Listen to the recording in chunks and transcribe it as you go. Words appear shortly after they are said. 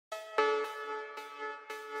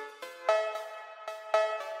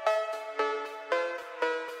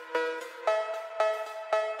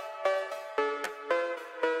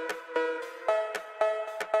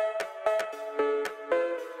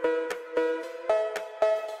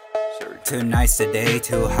Too nice today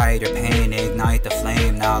to hide your pain, ignite the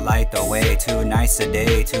flame, now light the way. Too nice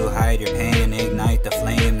today to hide your pain, ignite the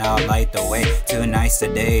flame, now light the way. Too nice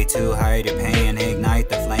today to hide your pain, ignite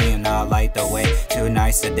the flame, now light the way. Too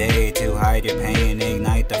nice today to hide your pain,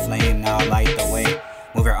 ignite the flame, now light the way.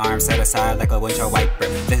 Move your arms side to side like a windshield wiper.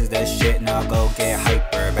 This is the shit, now go get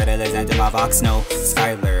hyper. Better listen to my Vox, no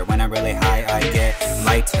Skyler. When I'm really high, I get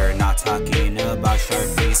lighter. Not talking about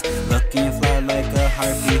Sharpies. Looking fly like a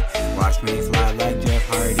heartbeat. Watch me fly like Jeff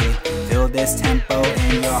Hardy. Feel this tempo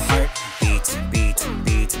in your heart. Beat, beat,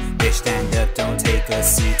 beat. Bitch, stand up, don't take a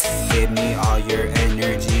seat. Give me all your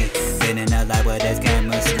energy. Been in a lab with this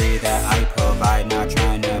chemistry that I provide. Not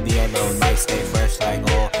trying to be a low life. Stay fresh like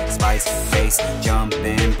old spice. Face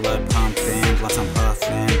jumping, blood pumping. Want some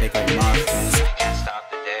puffin', big like muffins. Can't stop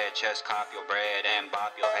the dead, just cop your bread and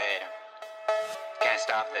bop your head. Can't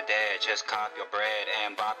stop the dead, just cop your bread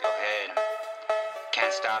and bop your head.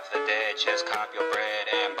 Can't stop the dead, just cop your bread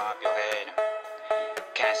and bop your head.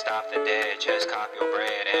 Can't stop the dead, just cop your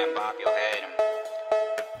bread and bop your head.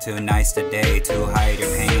 Too nice today to hide your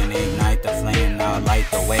pain, ignite the flame, now light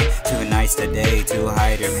the way. Too nice today to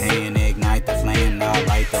hide your pain, ignite the flame, now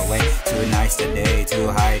light the way. Too nice today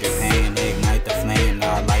to hide your pain, ignite the flame,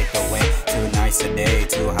 now light the way. Too nice today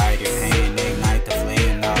to hide your pain, ignite the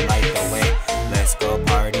flame, now light the way. Let's go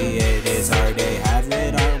party, it is our day, have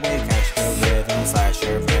it our way. Catch the rhythm, slash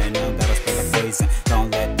your venom, that'll spray the poison. Don't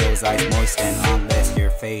let those eyes moisten unless you're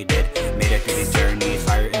faded. Made it through these journeys,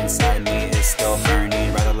 fire inside